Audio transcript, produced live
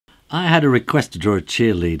I had a request to draw a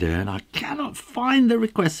cheerleader and I cannot find the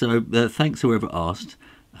request, so thanks whoever asked,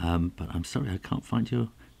 but I'm sorry I can't find your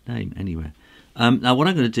name anywhere. Now what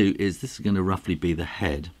I'm going to do is, this is going to roughly be the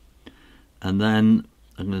head, and then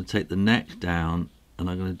I'm going to take the neck down and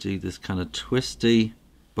I'm going to do this kind of twisty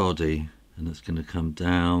body, and it's going to come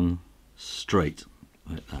down straight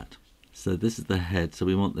like that. So this is the head, so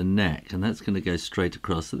we want the neck, and that's going to go straight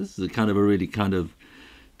across. So this is a kind of a really kind of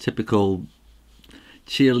typical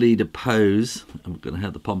cheerleader pose. I'm going to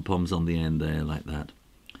have the pom-poms on the end there like that.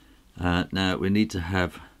 Now we need to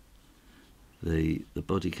have the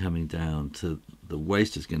body coming down to the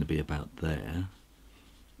waist is going to be about there,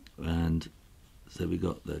 and so we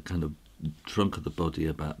got the kind of trunk of the body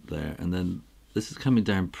about there, and then this is coming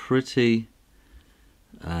down pretty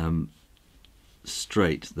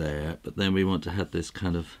straight there, but then we want to have this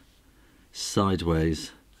kind of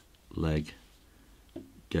sideways leg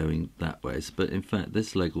going that way. But in fact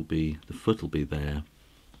this leg will be, the foot will be there,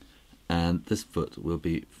 and this foot will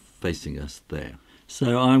be facing us there.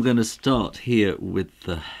 So I'm going to start here with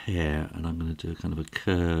the hair, and I'm going to do a kind of a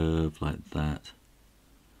curve like that,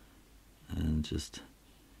 and just,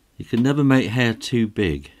 you can never make hair too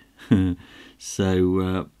big.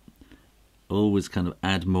 So always kind of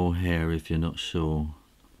add more hair if you're not sure.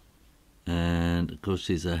 And of course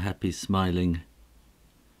she's a happy smiling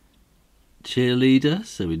cheerleader,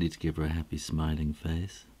 so we need to give her a happy smiling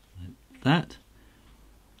face like that.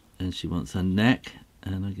 And she wants her neck,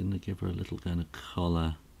 and I'm going to give her a little kind of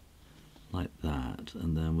collar like that,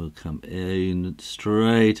 and then we'll come in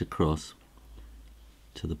straight across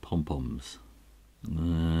to the pom-poms,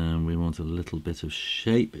 and we want a little bit of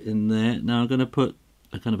shape in there. Now I'm going to put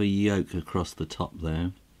a kind of a yoke across the top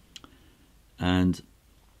there, and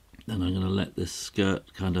then I'm going to let this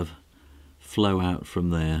skirt kind of flow out from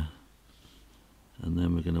there, and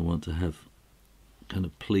then we're going to want to have kind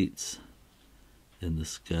of pleats in the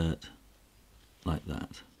skirt like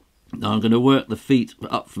that. Now I'm going to work the feet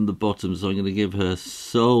up from the bottom, so I'm going to give her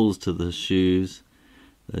soles to the shoes.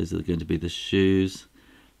 Those are going to be the shoes,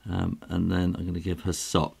 and then I'm going to give her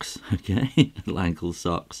socks, okay, little ankle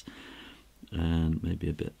socks, and maybe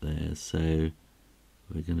a bit there. So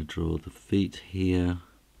we're going to draw the feet here,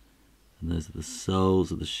 and those are the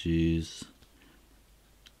soles of the shoes,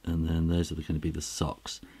 and then those are going to be the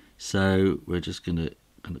socks. So we're just going to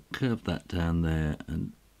kind of curve that down there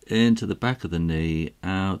and into the back of the knee,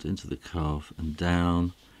 out into the calf and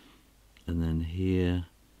down, and then here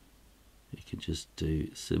you can just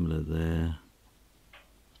do similar there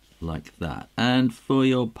like that. And for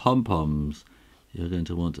your pom-poms, you're going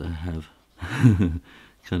to want to have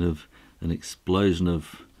kind of an explosion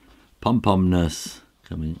of pom-pomness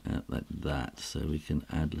coming out like that, so we can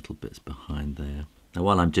add little bits behind there. Now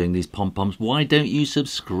while I'm doing these pom-poms, why don't you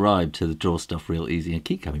subscribe to the Draw Stuff Real Easy and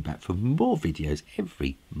keep coming back for more videos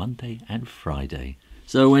every Monday and Friday.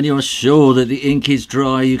 So when you're sure that the ink is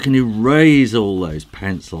dry, you can erase all those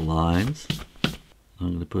pencil lines. I'm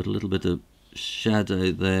going to put a little bit of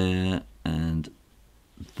shadow there and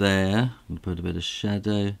there. I'm going to put a bit of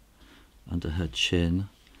shadow under her chin,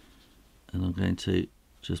 and I'm going to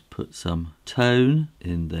just put some tone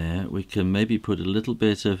in there. We can maybe put a little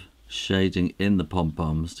bit of shading in the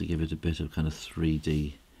pom-poms to give it a bit of kind of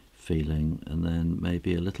 3D feeling, and then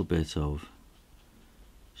maybe a little bit of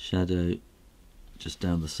shadow just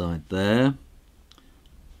down the side there,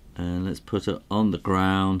 and let's put it on the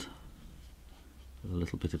ground, a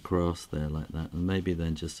little bit across there like that, and maybe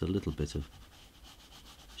then just a little bit of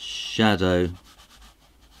shadow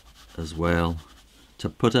as well to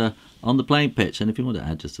put her on the playing pitch. And if you want to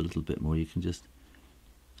add just a little bit more, you can just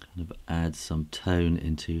kind of add some tone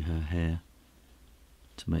into her hair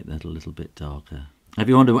to make that a little bit darker. If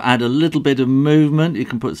you want to add a little bit of movement, you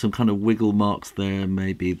can put some kind of wiggle marks there,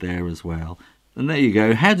 maybe there as well. And there you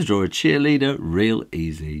go, how to draw a cheerleader real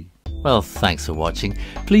easy. Well, thanks for watching.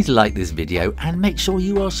 Please like this video and make sure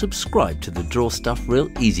you are subscribed to the Draw Stuff Real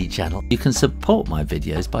Easy channel. You can support my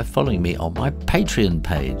videos by following me on my Patreon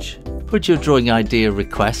page. Put your drawing idea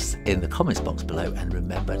requests in the comments box below, and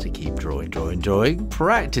remember to keep drawing, drawing, drawing.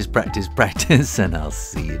 Practice, practice, practice, and I'll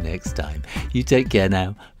see you next time. You take care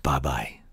now. Bye-bye.